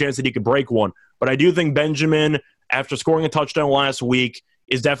always a chance that he could break one. But I do think Benjamin, after scoring a touchdown last week,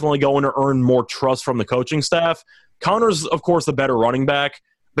 is definitely going to earn more trust from the coaching staff. Connor's, of course, the better running back,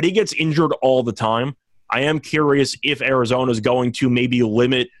 but he gets injured all the time. I am curious if Arizona is going to maybe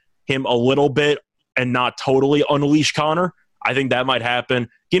limit him a little bit and not totally unleash Connor. I think that might happen.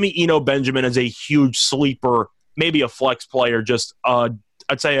 Give me Eno Benjamin as a huge sleeper, maybe a flex player, just I'd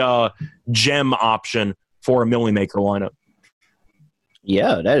say a gem option for a Millie Maker lineup.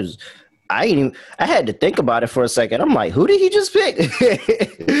 Yeah, that is. I had to think about it for a second. I'm like, who did he just pick?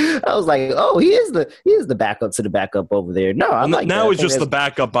 I was like, oh, he is the backup to the backup over there. No, I'm like now he's just the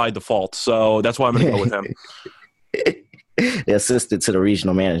backup by default, so that's why I'm going to go with him. The assistant to the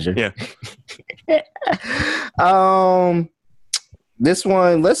regional manager. Yeah. This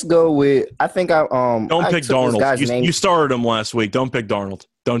one, let's go with. I think don't pick Darnold. You started him last week. Don't pick Darnold.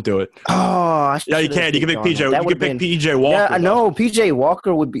 Don't do it. Oh, yeah, you can. You can pick PJ. You can pick PJ Walker. Yeah, I know PJ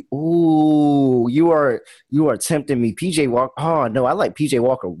Walker would be. Ooh, you are tempting me. PJ Walker. Oh no, I like PJ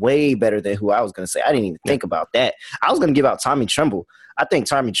Walker way better than who I was going to say. I didn't even think about that. I was going to give out Tommy Tremble. I think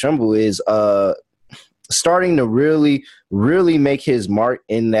Tommy Tremble is starting to really, really make his mark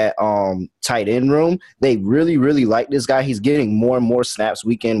in that tight end room. They really, really like this guy. He's getting more and more snaps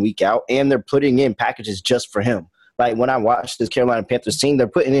week in, week out, and they're putting in packages just for him. Like when I watched this Carolina Panthers team, they're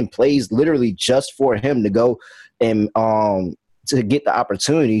putting in plays literally just for him to go and to get the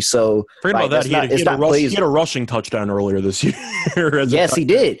opportunity. So forget about that. He had a rushing touchdown earlier this year. Yes, he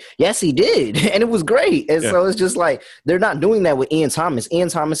did. And it was great. And so it's just like they're not doing that with Ian Thomas. Ian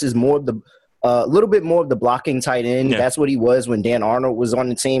Thomas is more of the little bit more of the blocking tight end. Yeah. That's what he was when Dan Arnold was on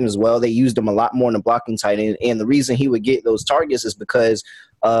the team as well. They used him a lot more in the blocking tight end. And the reason he would get those targets is because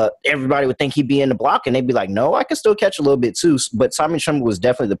everybody would think he'd be in the block, and they'd be like, no, I can still catch a little bit too. But Tommy Tremble was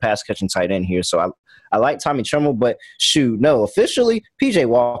definitely the pass-catching tight end here. So I like Tommy Tremble, but no, officially, P.J.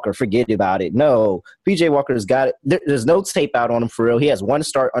 Walker, forget about it. No, P.J. Walker's got it. There's no tape out on him for real. He has one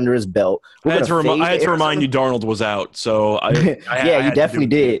start under his belt. I had to remind you Darnold was out. So you definitely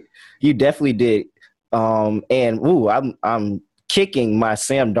did. You definitely did. I'm kicking my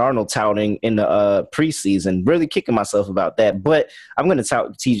Sam Darnold touting in the preseason, really kicking myself about that. But I'm going to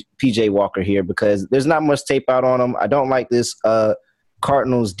tout P.J. Walker here because there's not much tape out on him. I don't like this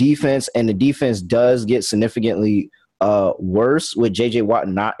Cardinals defense, and the defense does get significantly worse with J.J. Watt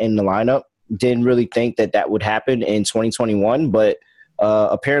not in the lineup. Didn't really think that would happen in 2021, but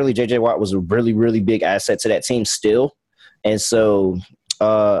apparently J.J. Watt was a really, really big asset to that team still. And so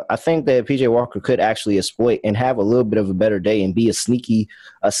I think that P.J. Walker could actually exploit and have a little bit of a better day and be a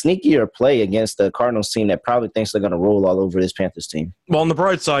sneakier play against the Cardinals team that probably thinks they're going to roll all over this Panthers team. Well, on the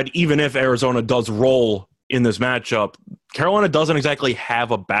bright side, even if Arizona does roll in this matchup, Carolina doesn't exactly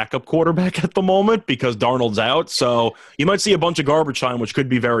have a backup quarterback at the moment because Darnold's out. So you might see a bunch of garbage time, which could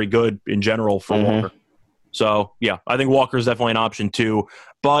be very good in general for Walker. So, yeah, I think Walker's definitely an option too.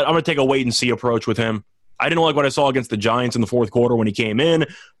 But I'm going to take a wait-and-see approach with him. I didn't like what I saw against the Giants in the fourth quarter when he came in,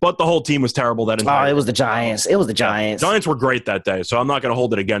 but the whole team was terrible that entire it was the Giants. It was the Giants. Giants were great that day, so I'm not going to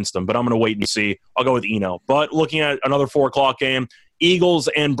hold it against them, but I'm going to wait and see. I'll go with Eno. But looking at another 4 o'clock game, Eagles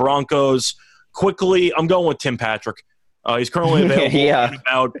and Broncos. Quickly, I'm going with Tim Patrick. He's currently available in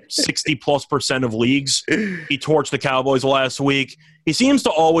about 60+% of leagues. He torched the Cowboys last week. He seems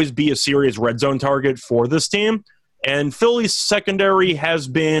to always be a serious red zone target for this team, and Philly's secondary has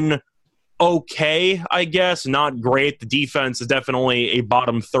been okay, I guess. Not great. The defense is definitely a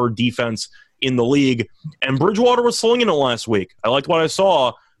bottom third defense in the league. And Bridgewater was slinging it last week. I liked what I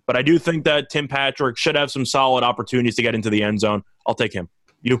saw, but I do think that Tim Patrick should have some solid opportunities to get into the end zone. I'll take him.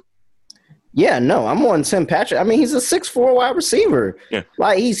 You? Yeah, no, I'm on Tim Patrick. I mean, he's a 6'4" wide receiver. Yeah.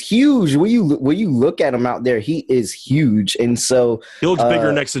 Like, he's huge. When you look at him out there, he is huge. And so He looks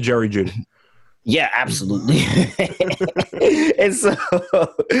bigger next to Jerry Jeudy. yeah, absolutely. and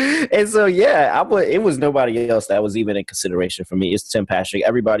so yeah, it was nobody else that was even in consideration for me. It's Tim Patrick.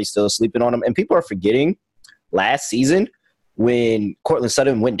 Everybody's still sleeping on him. And people are forgetting last season when Cortland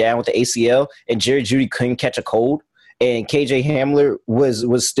Sutton went down with the ACL and Jerry Jeudy couldn't catch a cold and KJ Hamler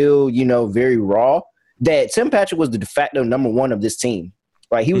was still, very raw, that Tim Patrick was the de facto number one of this team.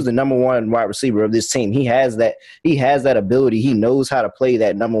 Like, he was the number one wide receiver of this team. He has that ability. He knows how to play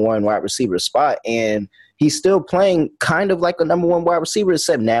that number one wide receiver spot. And he's still playing kind of like a number one wide receiver,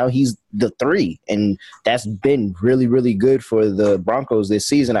 except now he's the 3. And that's been really, really good for the Broncos this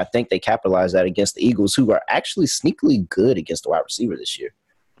season. I think they capitalized that against the Eagles, who are actually sneakily good against the wide receiver this year.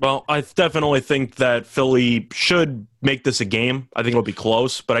 Well, I definitely think that Philly should make this a game. I think it'll be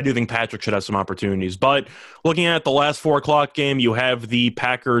close, but I do think Patrick should have some opportunities. But looking at the last 4 o'clock game, you have the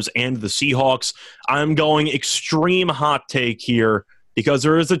Packers and the Seahawks. I'm going extreme hot take here because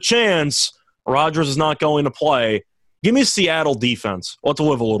there is a chance Rodgers is not going to play. Give me Seattle defense. Let's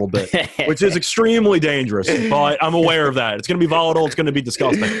live a little bit, which is extremely dangerous, but I'm aware of that. It's going to be volatile. It's going to be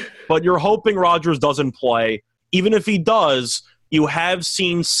disgusting. But you're hoping Rodgers doesn't play. Even if he does, you have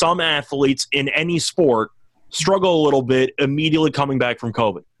seen some athletes in any sport struggle a little bit immediately coming back from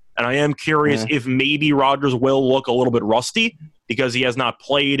COVID. And I am curious if maybe Rodgers will look a little bit rusty because he has not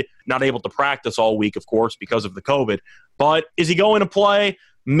played, not able to practice all week, of course, because of the COVID. But is he going to play?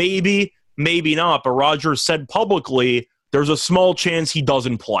 Maybe, maybe not. But Rodgers said publicly there's a small chance he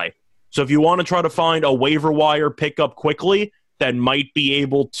doesn't play. So if you want to try to find a waiver wire pickup quickly that might be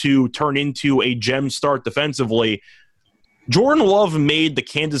able to turn into a gem start defensively, Jordan Love made the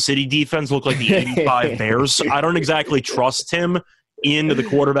Kansas City defense look like the 85 Bears. I don't exactly trust him in the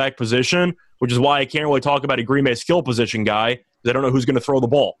quarterback position, which is why I can't really talk about a Green Bay skill position guy because I don't know who's going to throw the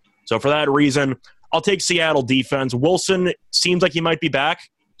ball. So for that reason, I'll take Seattle defense. Wilson seems like he might be back.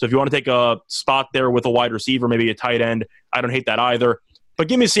 So if you want to take a spot there with a wide receiver, maybe a tight end, I don't hate that either. But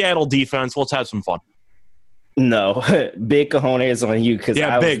give me Seattle defense. Let's have some fun. No, big cojones on you because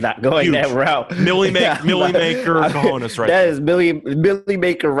I was not going huge. That route. Millie Maker cojones right That there. is Millie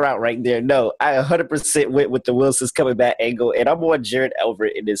Maker route right there. No, I 100% went with the Wilson's coming back angle, and I'm on Gerald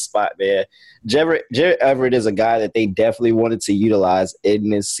Everett in this spot, man. Gerald Everett is a guy that they definitely wanted to utilize in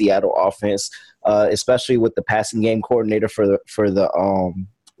this Seattle offense, especially with the passing game coordinator for the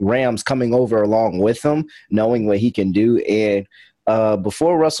Rams coming over along with him, knowing what he can do. And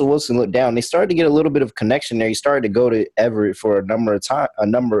before Russell Wilson looked down, they started to get a little bit of connection there. He started to go to Everett for a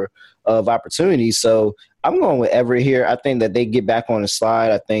number of opportunities. So I'm going with Everett here. I think that they get back on the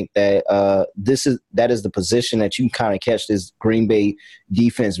slide. I think that that is the position that you kind of catch this Green Bay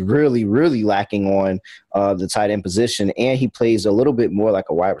defense really, really lacking on the tight end position, and he plays a little bit more like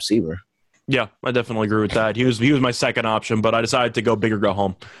a wide receiver. Yeah, I definitely agree with that. He was my second option, but I decided to go big or go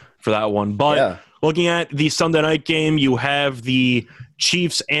home for that one. But yeah. Looking at the Sunday night game, you have the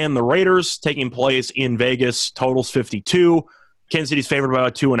Chiefs and the Raiders taking place in Vegas. Totals 52. Kansas City's favored by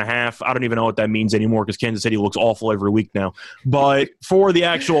about 2.5. I don't even know what that means anymore because Kansas City looks awful every week now. But for the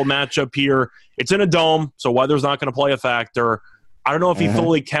actual matchup here, it's in a dome, so weather's not going to play a factor. I don't know if he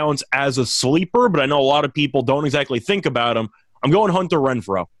fully counts as a sleeper, but I know a lot of people don't exactly think about him. I'm going Hunter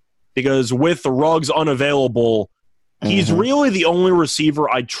Renfrow because with the Ruggs unavailable, he's really the only receiver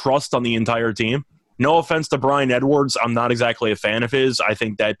I trust on the entire team. No offense to Bryan Edwards. I'm not exactly a fan of his. I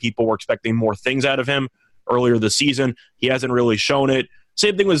think that people were expecting more things out of him earlier this season. He hasn't really shown it.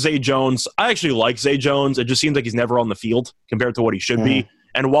 Same thing with Zay Jones. I actually like Zay Jones. It just seems like he's never on the field compared to what he should be.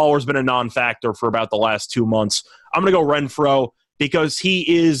 And Waller's been a non-factor for about the last 2 months. I'm going to go Renfrow because he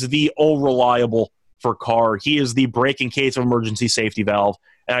is the all-reliable for Carr. He is the break in case of emergency safety valve.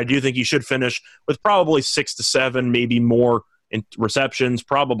 And I do think he should finish with probably 6 to 7, maybe more in receptions,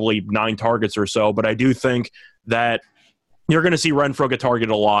 probably 9 targets or so. But I do think that you're going to see Renfrow get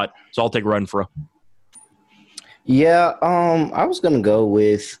targeted a lot. So I'll take Renfrow. Yeah, I was going to go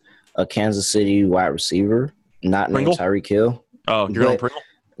with a Kansas City wide receiver, not named Tyreek Hill. Oh, you're going Pringle?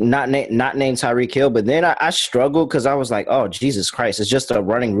 Not named Tyreek Hill, but then I struggled because I was like, oh, Jesus Christ, it's just a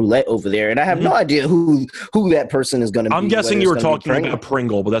running roulette over there. And I have no idea who that person is going to be. I'm guessing you were talking about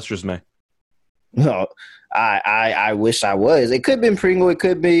Pringle, but that's just me. No, I wish I was. It could have been Pringle. It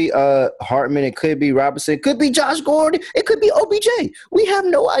could be Hartman. It could be Robinson. It could be Josh Gordon. It could be OBJ. We have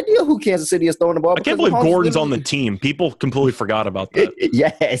no idea who Kansas City is throwing the ball. I can't believe Gordon's on the team. People completely forgot about that.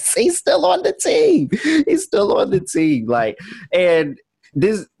 Yes, he's still on the team. He's still on the team. And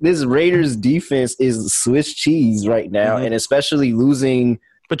this Raiders defense is Swiss cheese right now, and especially losing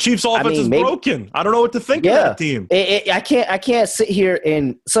The Chiefs' offense is broken. I don't know what to think of that team. I can't sit here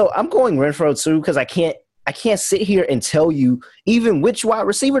and so I'm going Renfrow too because I can't sit here and tell you even which wide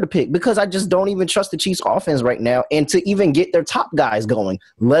receiver to pick because I just don't even trust the Chiefs' offense right now and to even get their top guys going,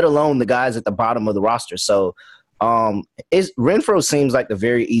 let alone the guys at the bottom of the roster. So Renfrow seems like the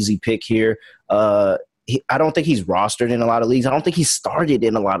very easy pick here. I don't think he's rostered in a lot of leagues. I don't think he's started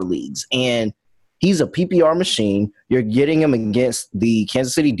in a lot of leagues. And he's a PPR machine. You're getting him against the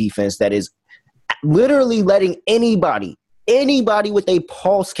Kansas City defense that is literally letting anybody with a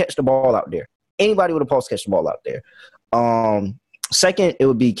pulse catch the ball out there. Anybody with a pulse catch the ball out there. Second, it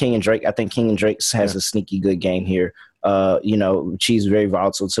would be Kenyon Drake. I think Kenyon Drake has a sneaky good game here. Chiefs very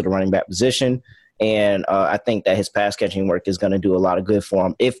volatile to the running back position. And I think that his pass catching work is going to do a lot of good for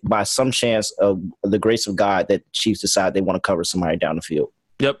him if by some chance of the grace of God that the Chiefs decide they want to cover somebody down the field.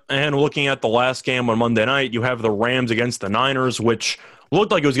 Yep, and looking at the last game on Monday night, you have the Rams against the Niners, which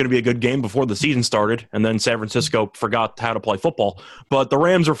looked like it was going to be a good game before the season started, and then San Francisco forgot how to play football. But the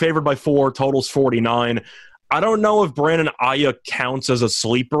Rams are favored by 4, totals 49. I don't know if Brandon Ayuk counts as a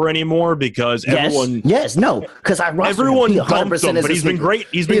sleeper anymore because everyone dumped him, but he's been great.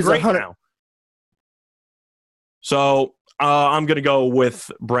 He's been great now. So I'm going to go with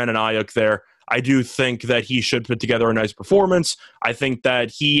Brandon Ayuk there. I do think that he should put together a nice performance. I think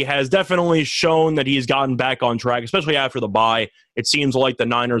that he has definitely shown that he's gotten back on track, especially after the bye. It seems like the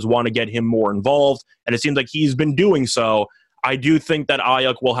Niners want to get him more involved, and it seems like he's been doing so. I do think that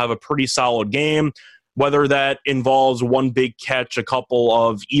Ayuk will have a pretty solid game, whether that involves one big catch, a couple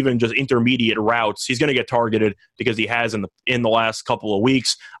of even just intermediate routes. He's going to get targeted because he has in the last couple of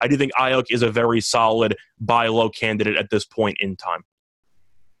weeks. I do think Ayuk is a very solid buy low candidate at this point in time.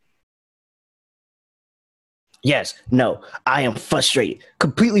 Yes, no, I am frustrated,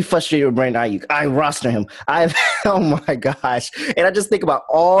 completely frustrated with Brandon Ayuk. I roster him. Oh my gosh. And I just think about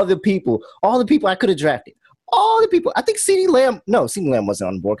all the people I could have drafted. All the people. I think CeeDee Lamb wasn't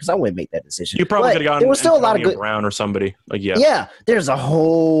on the board because I wouldn't make that decision. You probably could have gotten there was still a lot of good Brown or somebody. Yeah, there's a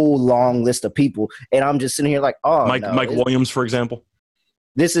whole long list of people. And I'm just sitting here like, Mike Williams, for example.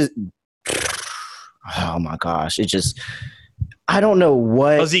 This is, oh my gosh. It just, I don't know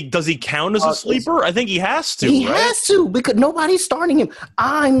what. Does he count as a sleeper? I think he has to. He has to because nobody's starting him.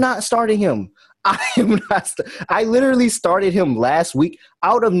 I'm not starting him. I literally started him last week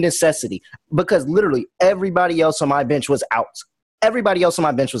out of necessity because literally everybody else on my bench was out.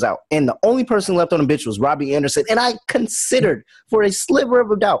 And the only person left on the bench was Robbie Anderson. And I considered, for a sliver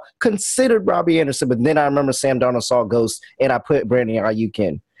of a doubt, Robbie Anderson. But then I remember Sam Darnold saw Ghost, and I put Brandon Ayuk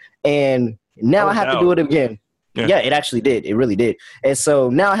in. And now I have to do it again. Yeah, it actually did. It really did. And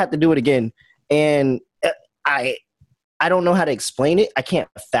so now I have to do it again. And I don't know how to explain it. I can't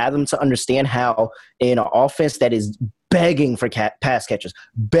fathom to understand how in an offense that is begging for pass catchers,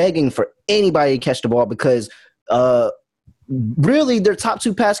 begging for anybody to catch the ball because really their top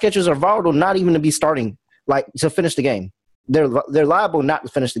 2 pass catchers are volatile not even to be starting, like to finish the game. They're liable not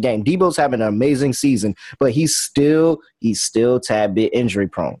to finish the game. Debo's having an amazing season, but he's still tad bit injury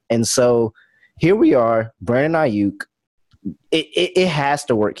prone. And so here we are, Brandon Ayuk. It has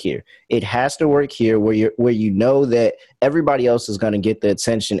to work here. It has to work here where you know that everybody else is going to get the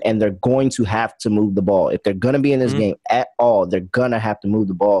attention and they're going to have to move the ball. If they're going to be in this game at all, they're going to have to move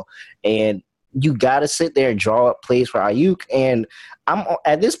the ball. And you got to sit there and draw up plays for Ayuk. And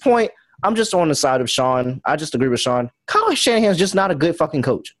at this point, I'm just on the side of Sean. I just agree with Sean. Kyle Shanahan's just not a good fucking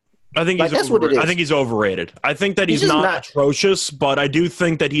coach. I think that's what it is. I think he's overrated. I think that he's not atrocious, but I do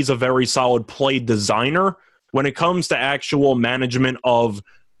think that he's a very solid play designer. When it comes to actual management of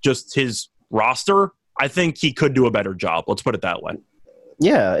just his roster, I think he could do a better job. Let's put it that way.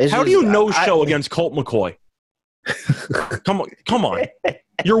 Yeah. How do you no-show against Colt McCoy? Come on.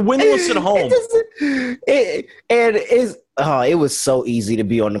 You're winless at home. It was so easy to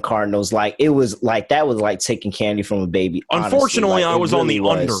be on the Cardinals. Like it was like that was like taking candy from a baby. Unfortunately, I was on the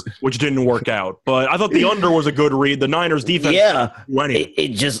under, which didn't work out. But I thought the under was a good read. The Niners defense, they're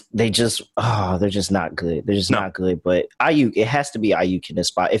just not good. They're just not good. But Ayuk, it has to be Ayuk in this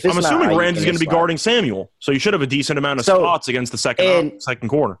spot. If it's I'm assuming Ramsey's going to be guarding Samuel, so you should have a decent amount of spots against the second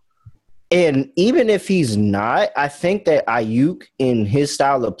corner. And even if he's not, I think that Ayuk in his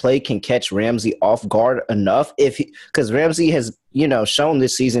style of play can catch Ramsey off guard enough because Ramsey has, shown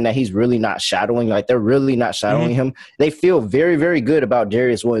this season that he's really not shadowing. Like they're really not shadowing him. They feel very, very good about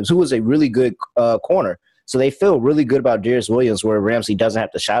Darius Williams, who was a really good corner. So they feel really good about Darius Williams where Ramsey doesn't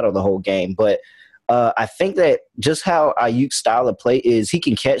have to shadow the whole game. But I think that just how Ayuk's style of play is, he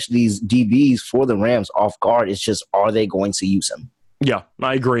can catch these DBs for the Rams off guard. It's just, are they going to use him? Yeah,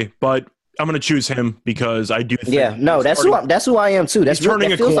 I agree. But I'm going to choose him because I do think that's who I am too. He's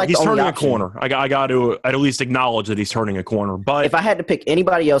turning a corner. I got to at least acknowledge that he's turning a corner. But if I had to pick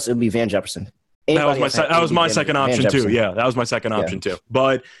anybody else, it would be Van Jefferson. That was my second option too. Yeah, that was my second option too.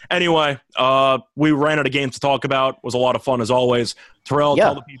 But anyway, we ran out of games to talk about. It was a lot of fun as always. Terrell,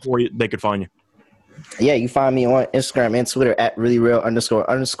 tell the people where they could find you. Yeah, you find me on Instagram and Twitter at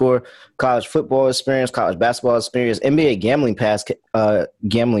reallyreal__ college football experience, college basketball experience, NBA gambling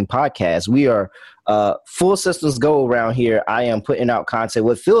podcast. We are full systems go around here. I am putting out content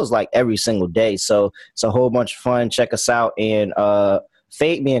what feels like every single day. So it's a whole bunch of fun. Check us out and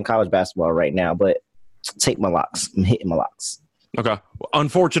fade me in college basketball right now, but take my locks. I'm hitting my locks. Okay.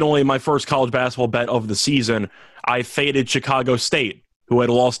 Unfortunately, my first college basketball bet of the season, I faded Chicago State, who had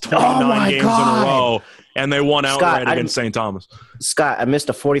lost 29 games in a row, and they won outright against St. Thomas. Scott, I missed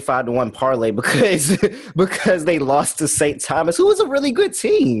a 45-1 parlay because they lost to St. Thomas, who was a really good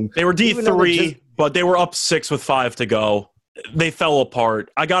team. They were D3, but they were up 6 with 5 to go. They fell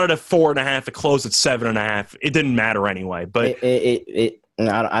apart. I got it at 4.5. It closed at 7.5. It didn't matter anyway. But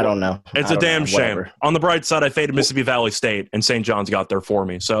I don't know. It's a damn shame. On the bright side, I faded Mississippi Valley State, and St. John's got there for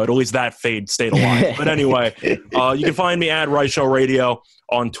me. So at least that fade stayed alive. But anyway, you can find me at Rice Show Radio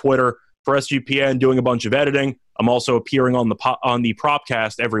on Twitter for SGPN, doing a bunch of editing. I'm also appearing on the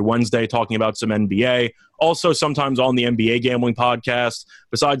Propcast every Wednesday, talking about some NBA. Also, sometimes on the NBA Gambling Podcast.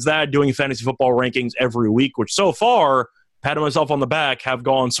 Besides that, doing fantasy football rankings every week, which so far, patting myself on the back, have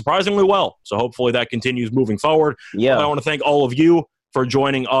gone surprisingly well. So hopefully that continues moving forward. Yeah. I want to thank all of you for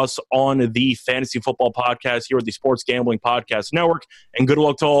joining us on the Fantasy Football Podcast here at the Sports Gambling Podcast Network. And good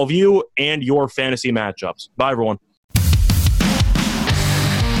luck to all of you and your fantasy matchups. Bye, everyone.